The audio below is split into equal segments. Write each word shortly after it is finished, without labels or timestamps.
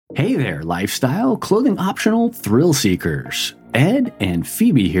Hey there, lifestyle, clothing optional thrill seekers. Ed and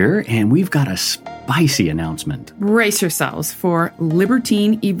Phoebe here, and we've got a spicy announcement. Brace yourselves for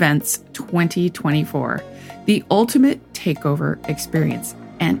Libertine Events 2024, the ultimate takeover experience,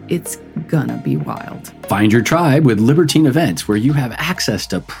 and it's gonna be wild. Find your tribe with Libertine Events, where you have access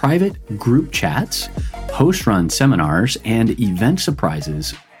to private group chats, host-run seminars, and event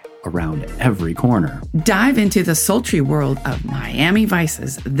surprises around every corner. Dive into the sultry world of Miami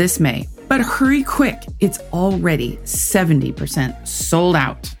Vices this May, but hurry quick, it's already 70% sold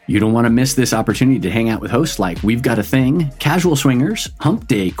out. You don't want to miss this opportunity to hang out with hosts like We've Got a Thing, Casual Swingers, Hump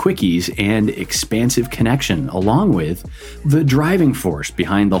Day Quickies, and Expansive Connection, along with the driving force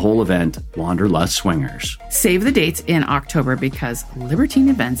behind the whole event, Wanderlust Swingers. Save the dates in October because Libertine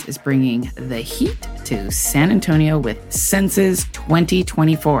Events is bringing the heat to San Antonio with Senses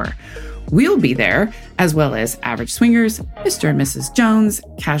 2024. We'll be there, as well as Average Swingers, Mr. and Mrs. Jones,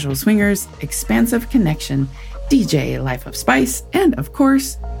 Casual Swingers, Expansive Connection, DJ Life of Spice, and of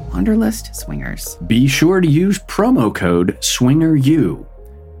course, Wanderlust Swingers. Be sure to use promo code SWINGERU,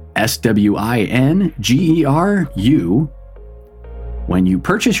 SWINGERU, when you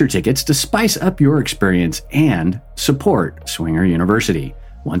purchase your tickets to spice up your experience and support Swinger University.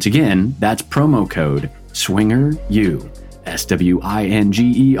 Once again, that's promo code SWINGERU,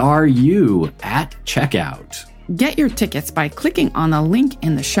 SWINGERU at checkout. Get your tickets by clicking on the link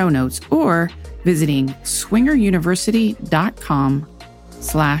in the show notes or visiting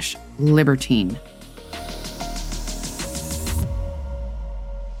swingeruniversity.com/libertine.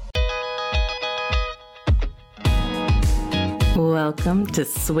 Welcome to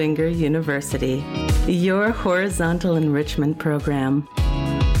Swinger University, your horizontal enrichment program.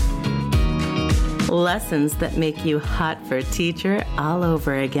 Lessons that make you hot for a teacher all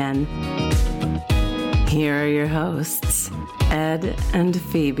over again. Here are your hosts, Ed and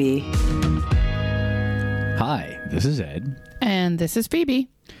Phoebe. Hi, this is Ed. And this is Phoebe.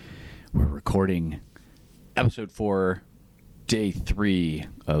 We're recording episode 4, day 3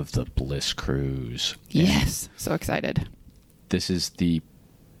 of the Bliss Cruise. Yes, so excited. This is the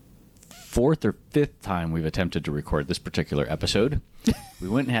 4th or 5th time we've attempted to record this particular episode. We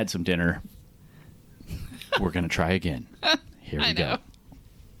went and had some dinner. We're going to try again. Here we go.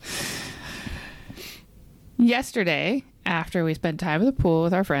 Yesterday, after we spent time at the pool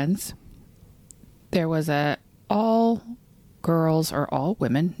with our friends, there was a all girls or all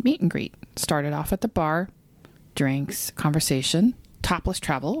women meet and greet. Started off at the bar, drinks, conversation. Topless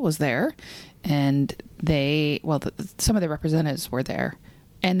Travel was there, and some of the representatives were there,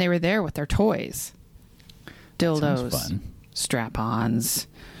 and they were there with their toys, dildos, strap-ons,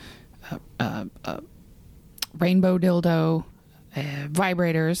 rainbow dildo,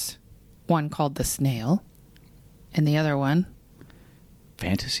 vibrators, one called the Snail, and the other one,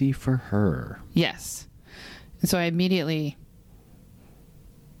 Fantasy for Her. Yes. And so I immediately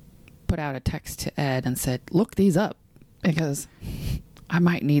put out a text to Ed and said, look these up, because I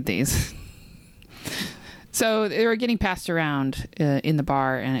might need these. So they were getting passed around in the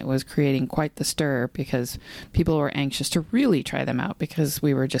bar, and it was creating quite the stir because people were anxious to really try them out, because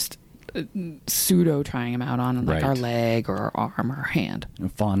we were just pseudo trying them out on like our leg or our arm or our hand.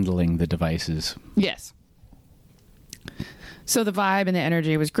 Fondling the devices. Yes. So the vibe and the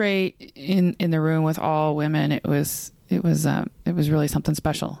energy was great in the room with all women. It was really something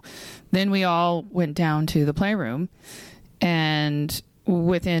special. Then we all went down to the playroom, and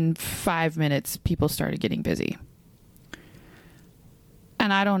within 5 minutes, people started getting busy.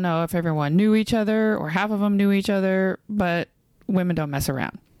 And I don't know if everyone knew each other or half of them knew each other, but women don't mess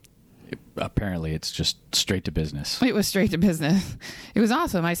around. Apparently, it's just straight to business. It was straight to business. It was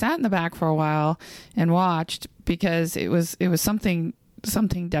awesome. I sat in the back for a while and watched, because it was something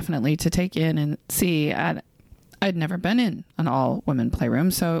definitely to take in and see. I'd never been in an all women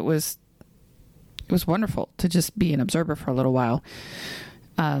playroom, so it was wonderful to just be an observer for a little while.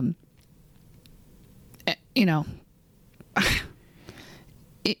 The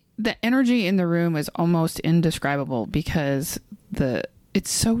energy in the room is almost indescribable, because it's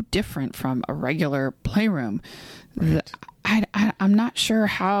so different from a regular playroom. Right. I'm not sure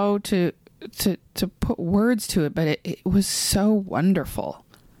how to put words to it, but it was so wonderful.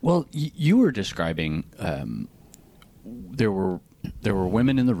 Well, you were describing there were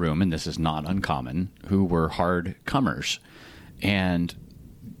women in the room, and this is not uncommon, who were hard comers. And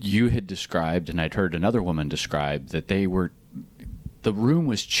you had described, and I'd heard another woman describe, that the room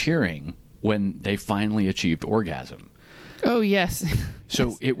was cheering when they finally achieved orgasm. Oh, yes. So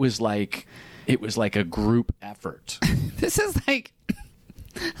yes. It was like a group effort. This is like,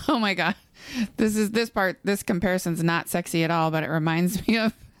 oh my God. This comparison's not sexy at all, but it reminds me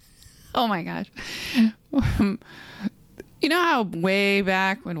of Oh my gosh. You know how way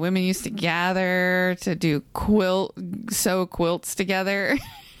back when women used to gather to do sew quilts together?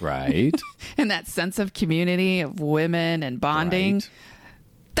 Right. And that sense of community of women and bonding? Right.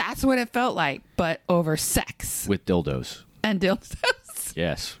 That's what it felt like, but over sex. With dildos. And dildos.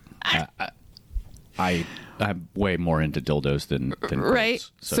 Yes. I'm way more into dildos than Right.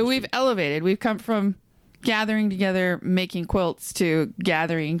 quilts, So we've elevated. We've come from gathering together, making quilts, to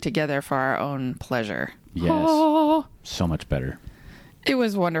gathering together for our own pleasure. Yes. Oh, So much better. it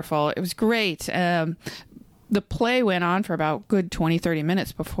was wonderful. It was great. The play went on for about good 20, 30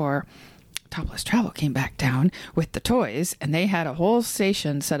 minutes before Topless Travel came back down with the toys, and they had a whole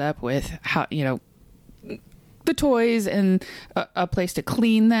station set up with how, the toys and a place to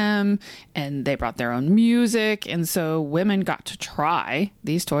clean them, and they brought their own music, and so women got to try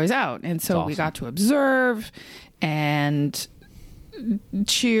these toys out, and so we awesome. got to observe and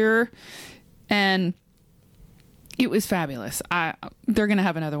cheer, and it was fabulous. They're gonna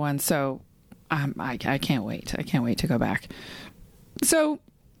have another one, so I can't wait. I can't wait to go back. So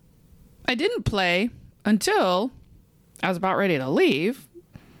I didn't play until I was about ready to leave.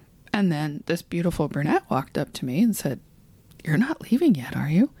 And then this beautiful brunette walked up to me and said, "You're not leaving yet, are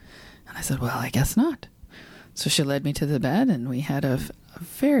you?" And I said, "Well, I guess not." So she led me to the bed, and we had a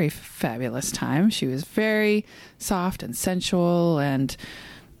very fabulous time. She was very soft and sensual, and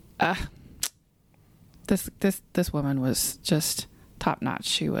this woman was just top notch.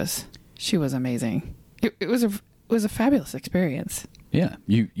 She was amazing. It was a fabulous experience. Yeah.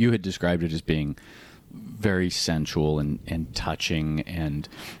 You had described it as being very sensual and touching, and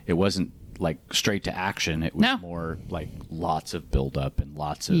it wasn't like straight to action. It was No. more like lots of buildup and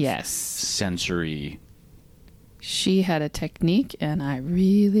lots of Yes. sensory. She had a technique, and I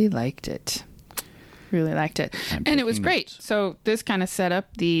really liked it. Really liked it, I'm and it was taking great. notes. So this kind of set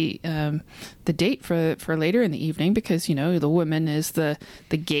up the date for later in the evening, because the woman is the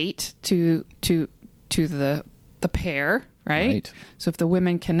gate to the pair, right? So if the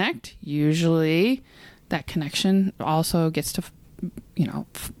women connect, usually that connection also gets to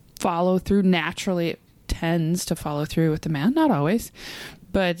follow through naturally. It tends to follow through with the man, not always,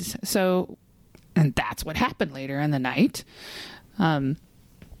 but so. And that's what happened later in the night.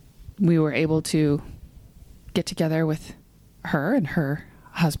 We were able to get together with her and her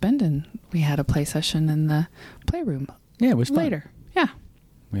husband, and we had a play session in the playroom. Yeah, it was fun. Later. Yeah.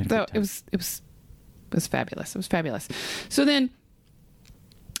 We had a So good time. it was fabulous. It was fabulous. So then,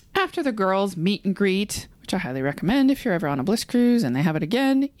 after the girls' meet and greet, which I highly recommend if you're ever on a Bliss cruise and they have it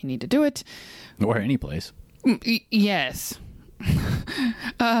again, you need to do it. Or any place. Yes.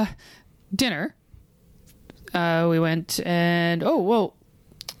 Dinner. We went and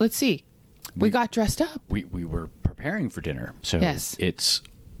let's see. We got dressed up. We were preparing for dinner, so Yes. it's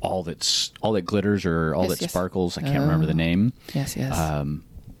all that glitters or all Yes, that yes. sparkles. I can't remember the name. Yes, yes.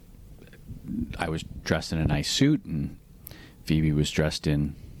 I was dressed in a nice suit, and Phoebe was dressed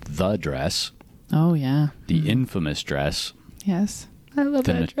in the dress, oh yeah. the infamous dress, Yes. I love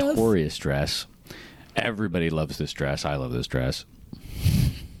the that dress. notorious dress. Everybody loves this dress. I love this dress.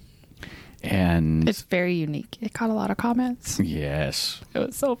 And It's very unique. It got a lot of comments. yes, It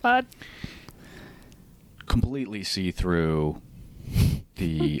was so fun. completely see-through.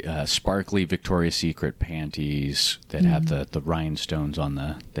 The sparkly Victoria's Secret panties that have the rhinestones on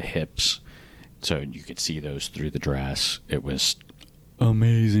the hips, so you could see those through the dress. It was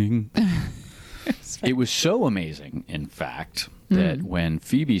amazing. It was so amazing, in fact, that when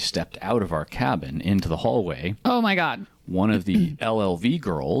Phoebe stepped out of our cabin into the hallway, Oh my God. one of the LLV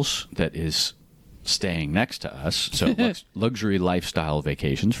girls that is staying next to us, so Luxury Lifestyle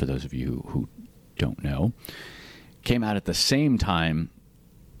Vacations, for those of you who don't know, came out at the same time.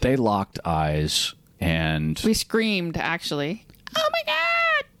 They locked eyes, and We screamed, actually. Oh my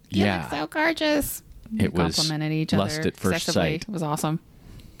God. You Yeah. look so gorgeous. It We was complimented each lust other at first excessively. sight. It was awesome.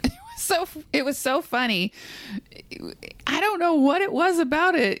 It was so funny. I don't know what it was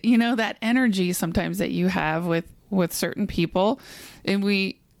about it. That energy sometimes that you have with certain people. And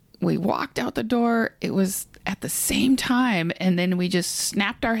we walked out the door. It was at the same time. And then we just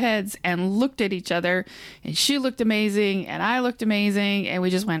snapped our heads and looked at each other. And she looked amazing. And I looked amazing. And we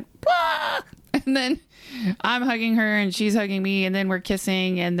just went, "Wah!" And then I'm hugging her and she's hugging me. And then we're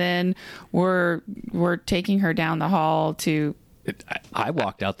kissing. And then we're taking her down the hall to... I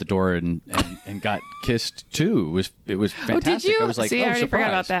walked out the door and got kissed too. It was fantastic. Oh, did you? I was like, See, oh, I already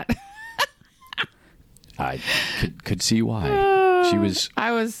surprise. forgot about that. I could see why.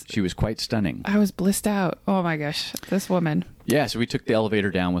 She was quite stunning. I was blissed out. Oh my gosh, this woman. Yeah, so we took the elevator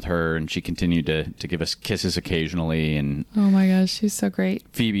down with her, and she continued to give us kisses occasionally. And Oh my gosh, she's so great.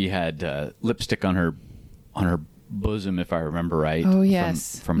 Phoebe had lipstick on her bosom, if I remember right. Oh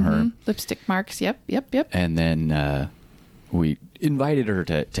yes, from her lipstick marks. Yep. And then we invited her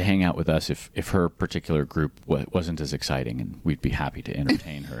to hang out with us if her particular group wasn't as exciting, and we'd be happy to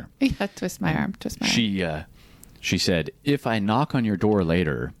entertain her. Yeah, twist my arm. She said, "If I knock on your door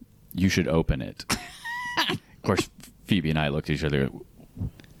later, you should open it." Of course, Phoebe and I looked at each other.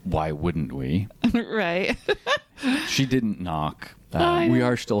 Why wouldn't we? Right. She didn't knock. I We know.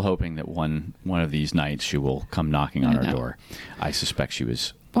 are still hoping that one of these nights she will come knocking on our door. I suspect she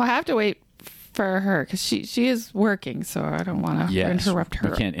was. Well, I have to wait for her because she is working, so I don't want to interrupt her.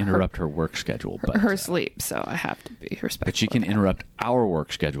 We can't interrupt her work schedule, but her sleep, so I have to be respectful. but she can interrupt our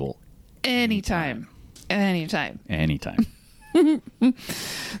work schedule anytime. anytime.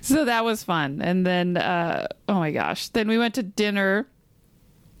 So that was fun. And then, oh my gosh. Then we went to dinner,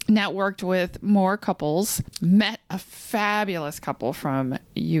 networked with more couples, met a fabulous couple from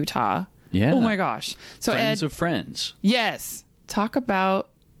Utah. Yeah. Oh my gosh. So Friends Ed, of friends. yes, talk about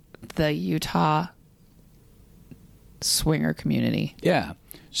the Utah swinger community. Yeah.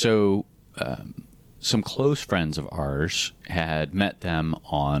 So some close friends of ours had met them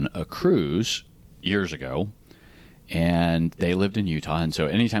on a cruise years ago, and they lived in Utah. And so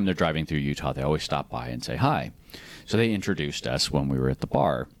anytime they're driving through Utah, they always stop by and say hi. So they introduced us when we were at the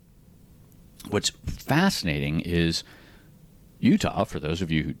bar. What's fascinating is Utah, for those of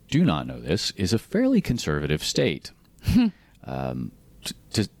you who do not know this, is a fairly conservative state.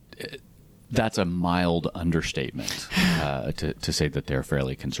 That's a mild understatement to say that they're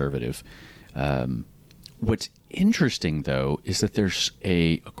fairly conservative. What's interesting, though, is that there's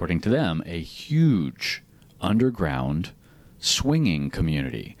according to them, a huge underground swinging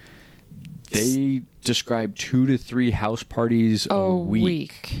community. They describe 2 to 3 house parties a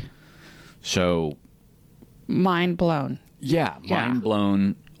week. So, Mind blown. yeah, Yeah. mind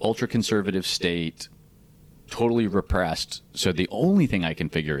blown, ultra conservative state, totally repressed. So the only thing I can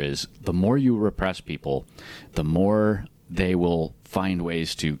figure is the more you repress people, the more they will find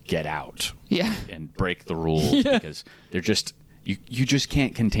ways to get out Yeah. and break the rules because they're just you just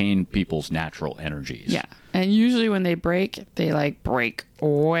can't contain people's natural energies. Yeah. And usually when they break, they like break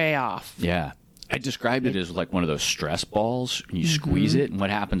way off. Yeah. I described it as like one of those stress balls. You squeeze it, and what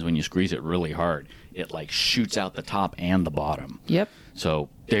happens when you squeeze it really hard? It like shoots out the top and the bottom. Yep. So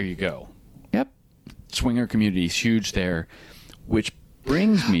there you go. Yep. Swinger community is huge there, which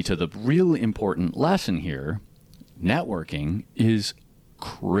brings me to the real important lesson here. Networking is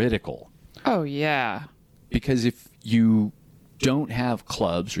critical, Oh, yeah. because if you don't have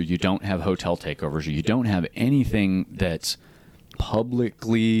clubs or you don't have hotel takeovers or you don't have anything that's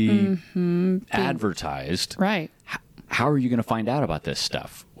publicly advertised, Right. how are you going to find out about this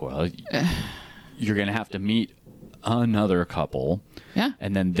stuff? Well, you're going to have to meet another couple, Yeah.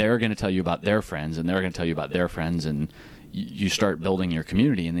 and then they're going to tell you about their friends, and they're going to tell you about their friends, and you start building your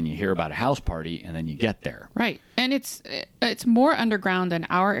community, and then you hear about a house party, and then you get there. Right. And it's more underground than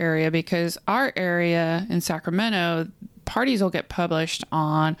our area because our area in Sacramento, parties will get published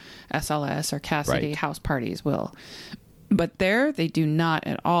on SLS or Cassidy. Right. House parties will. But there, they do not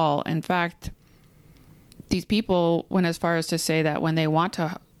at all. In fact, these people went as far as to say that when they want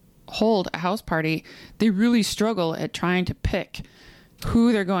to hold a house party, they really struggle at trying to pick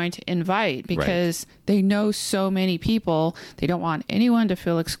who they're going to invite because they know so many people. They don't want anyone to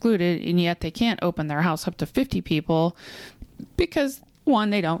feel excluded, and yet they can't open their house up to 50 people because,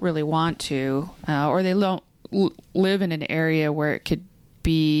 one, they don't really want to, or they don't live in an area where it could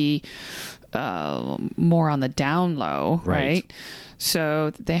be more on the down low, right?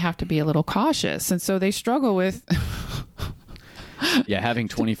 So they have to be a little cautious. And so they struggle with... Yeah, having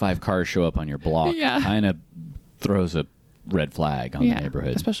 25 cars show up on your block kind of throws a red flag on the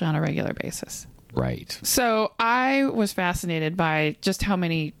neighborhood. Especially on a regular basis. Right. So I was fascinated by just how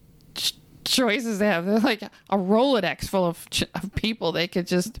many choices they have. They're like a Rolodex full of people they could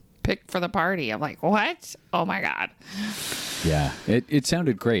just pick for the party. I'm like, what? Oh my God. Yeah, it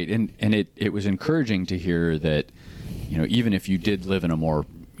sounded great. And it was encouraging to hear that, even if you did live in a more,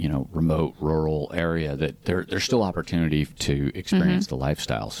 remote rural area, that there's still opportunity to experience the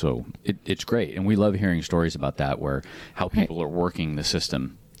lifestyle. So it's great. And we love hearing stories about that, how people are working the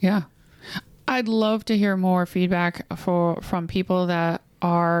system. Yeah. I'd love to hear more feedback from people that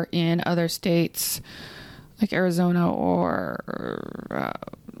are in other states like Arizona or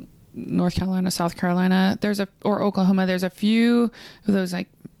North Carolina, South Carolina. Or Oklahoma. There's a few of those like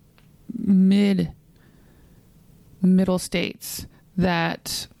mid middle states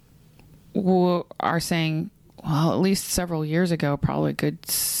that are saying, well, at least several years ago, probably a good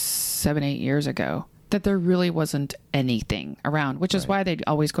 7-8 years ago, that there really wasn't anything around, which is why they'd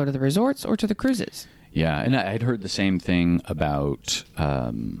always go to the resorts or to the cruises. Yeah, and I'd heard the same thing about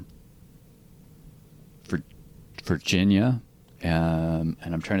Virginia. And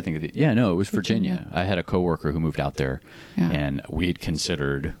I'm trying to think of it was Virginia. I had a coworker who moved out there, and we had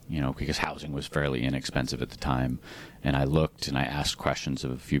considered, because housing was fairly inexpensive at the time, and I looked and I asked questions of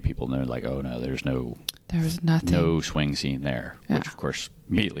a few people, and they're like, "Oh no, there's nothing, no swing scene there," which of course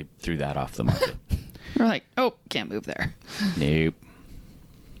immediately threw that off the market. We're like, "Oh, can't move there." Nope.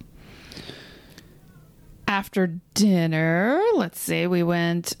 After dinner, let's say we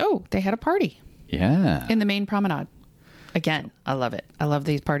went. Oh, they had a party. Yeah. In the main promenade. Again, I love it. I love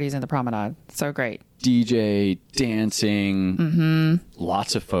these parties in the promenade. So great. DJ, dancing,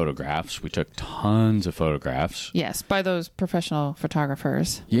 lots of photographs. We took tons of photographs. Yes, by those professional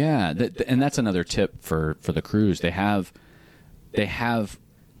photographers. Yeah, and that's another tip for the cruise. They have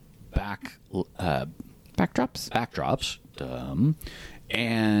backdrops,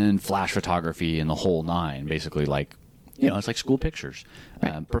 and flash photography and the whole nine. Basically, it's like school pictures,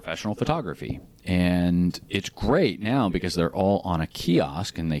 professional photography. And it's great now because they're all on a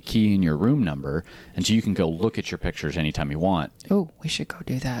kiosk and they key in your room number. And so you can go look at your pictures anytime you want. Oh, we should go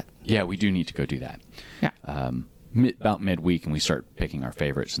do that. Yeah, we do need to go do that. Yeah. About midweek, and we start picking our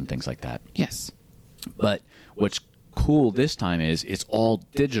favorites and things like that. Yes. But what's cool this time is it's all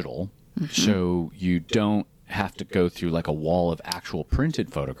digital. So you don't have to go through like a wall of actual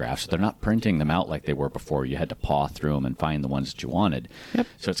printed photographs. They're not printing them out like they were before. You had to paw through them and find the ones that you wanted. Yep.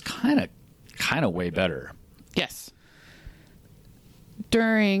 So it's kind of way better. Yes.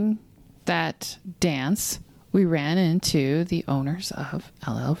 During that dance, we ran into the owners of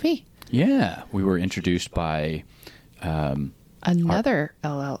LLV. Yeah, we were introduced by another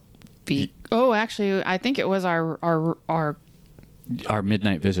LLV. Oh, actually, I think it was our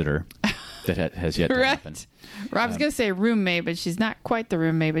midnight visitor that has yet to happen. Rob's going to say roommate, but she's not quite the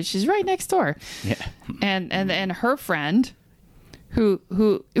roommate, but she's right next door. Yeah. And her friend,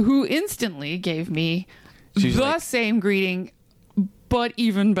 who instantly gave me same greeting, but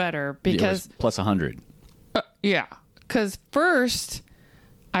even better because it was plus 100. Yeah, because first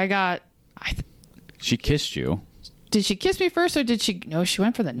I got. She kissed you. Did she kiss me first, or did she? No, she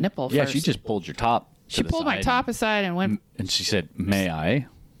went for the nipple first. Yeah, she just pulled your top. She pulled my top aside and went. And she said, "May I?"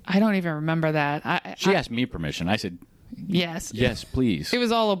 I don't even remember that. She asked me permission. I said, "Yes, yes, please." It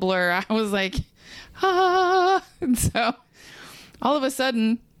was all a blur. I was like, "Ah!" And so, all of a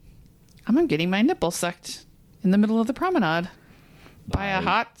sudden, I'm getting my nipple sucked in the middle of the promenade by a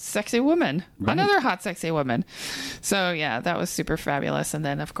hot, sexy woman. Right. Another hot, sexy woman. So yeah, that was super fabulous. And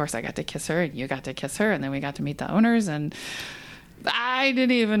then of course I got to kiss her and you got to kiss her. And then we got to meet the owners, and I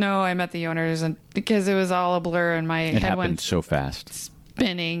didn't even know I met the owners, and because it was all a blur and my head went so fast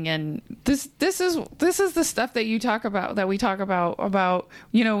spinning. And this is the stuff that you talk about, that we talk about,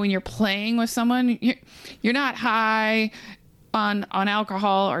 when you're playing with someone, you're not high on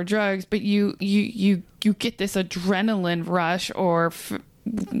alcohol or drugs, but you get this adrenaline rush or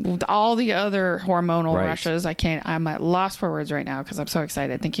all the other hormonal rushes. I'm at loss for words right now because I'm so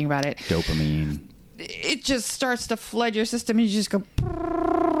excited thinking about it. Dopamine. It just starts to flood your system and you just go.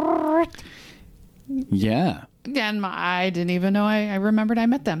 Yeah. And I didn't even know I remembered I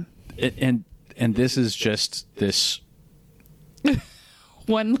met them. And this is just this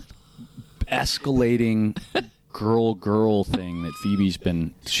one escalating girl thing that Phoebe's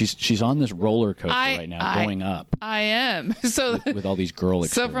been. She's on this roller coaster right now, going up. I am. So with all these girl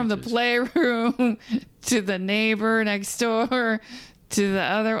experiences. So from the playroom to the neighbor next door to the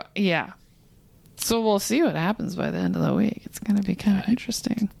other, yeah. So we'll see what happens by the end of the week. It's going to be kind of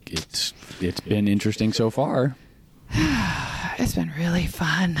interesting. It's been interesting so far. It's been really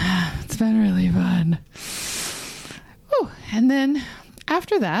fun. It's been really fun. Ooh, and then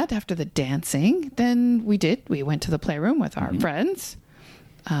after that, after the dancing, then we went to the playroom with our friends,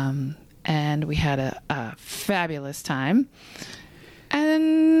 and we had a fabulous time.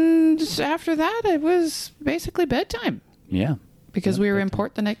 And after that, it was basically bedtime. Yeah. Because we were in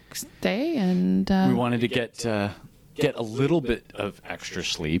port the next day, and we wanted to get a little bit of extra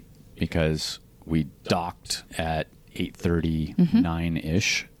sleep because we docked at 8:30,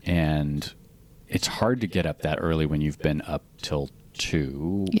 9-ish, and it's hard to get up that early when you've been up till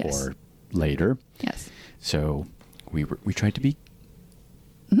 2 or later. Yes. So we tried to be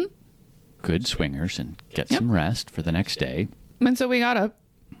good swingers and get some rest for the next day. And so we got up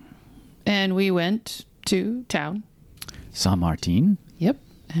and we went to town. San Martin. Yep.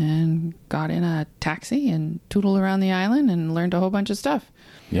 and got in a taxi and tootled around the island and learned a whole bunch of stuff.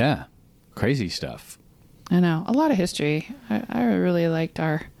 Yeah. Crazy stuff. I know. A lot of history. I really liked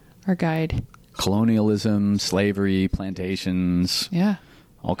our guide. Colonialism, slavery, plantations. Yeah.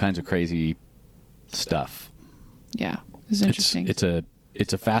 All kinds of crazy stuff. Yeah. It was interesting.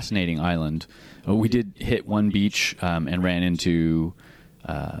 It's a fascinating island. We did hit one beach and ran into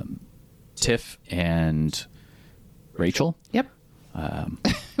Tiff and Rachel. Yep.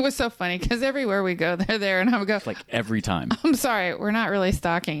 It was so funny because everywhere we go, they're there, and I would go, Like every time. I'm sorry, we're not really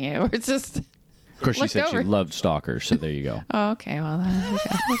stalking you. It's just. Of course, she said she loved stalkers, so there you go. Oh, okay. Well, then,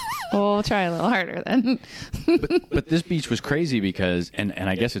 we'll try a little harder then. But this beach was crazy because, and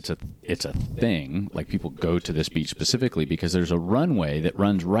I guess it's a thing. Like people go to this beach specifically because there's a runway that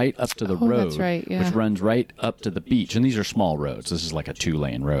runs right up to the road, that's right, yeah. which runs right up to the beach. And these are small roads. This is like a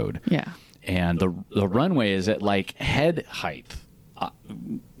 2-lane road. Yeah. And the runway is at like head height.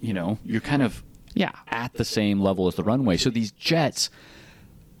 You're kind of at the same level as the runway. So these jets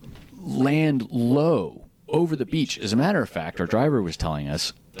land low over the beach. As a matter of fact, our driver was telling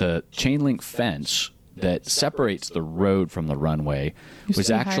us the chain link fence that separates the road from the runway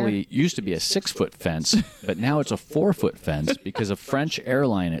used to be a 6-foot fence, but now it's a 4-foot fence because a French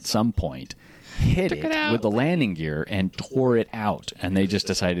airline at some point hit it with the landing gear and tore it out, and they just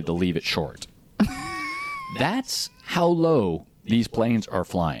decided to leave it short. That's how low these planes are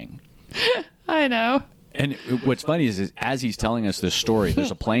flying. I know. And what's funny is as he's telling us this story,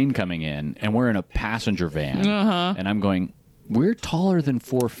 there's a plane coming in, and we're in a passenger van. And I'm going, we're taller than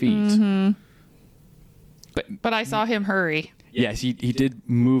 4 feet. Mm-hmm. But I saw him hurry. Yes, he did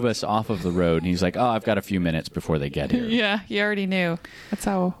move us off of the road, and he's like, I've got a few minutes before they get here. Yeah, he already knew. That's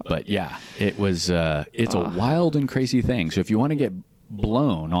how. But yeah, it was, it's a wild and crazy thing. So if you want to get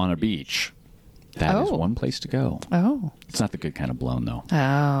blown on a beach, that is one place to go. Oh. It's not the good kind of blown, though.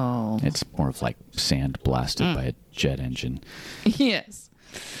 Oh. It's more of like sand blasted by a jet engine. Yes.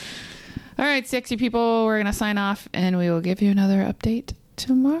 All right, sexy people, we're going to sign off, and we will give you another update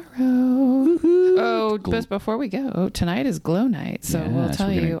tomorrow. Woo-hoo. Oh, just before we go, tonight is glow night, so we'll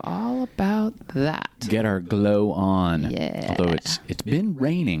tell you all about that. Get our glow on. Yeah. Although it's been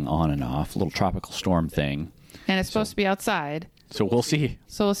raining on and off, a little tropical storm thing. And it's supposed to be outside. So we'll see.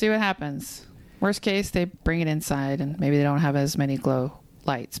 So we'll see what happens. Worst case, they bring it inside, and maybe they don't have as many glow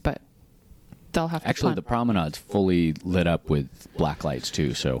lights, but they'll have to. Actually, the promenade's fully lit up with black lights,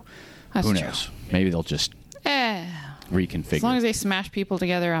 too, so who knows? True. Maybe they'll just reconfigure. As long as they smash people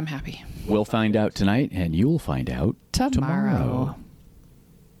together, I'm happy. We'll find out tonight, and you'll find out tomorrow.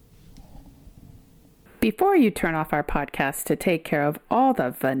 Before you turn off our podcast to take care of all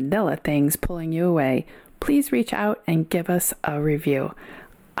the vanilla things pulling you away, please reach out and give us a review.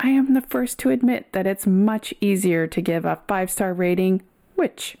 I am the first to admit that it's much easier to give a 5-star rating,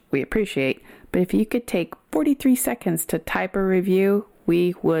 which we appreciate, but if you could take 43 seconds to type a review,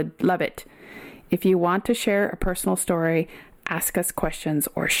 we would love it. If you want to share a personal story, ask us questions,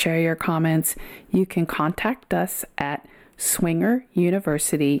 or share your comments, you can contact us at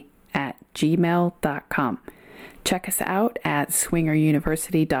swingeruniversity@gmail.com. Check us out at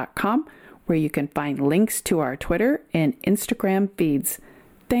swingeruniversity.com, where you can find links to our Twitter and Instagram feeds.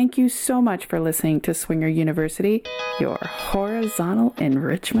 Thank you so much for listening to Swinger University, your horizontal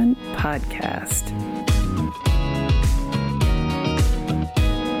enrichment podcast.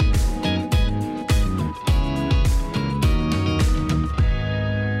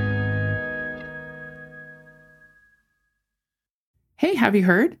 Hey, have you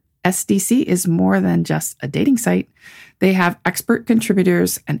heard? SDC is more than just a dating site. They have expert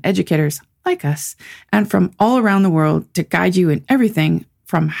contributors and educators like us, and from all around the world to guide you in everything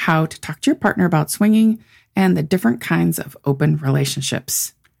from how to talk to your partner about swinging and the different kinds of open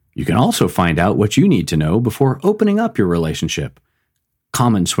relationships. You can also find out what you need to know before opening up your relationship,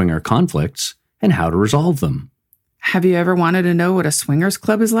 common swinger conflicts, and how to resolve them. Have you ever wanted to know what a swingers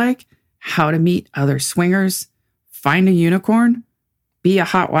club is like? How to meet other swingers? Find a unicorn? Be a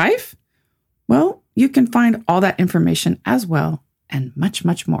hot wife? Well, you can find all that information as well, and much,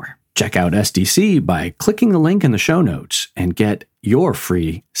 much more. Check out SDC by clicking the link in the show notes and get your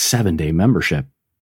free 7-day membership.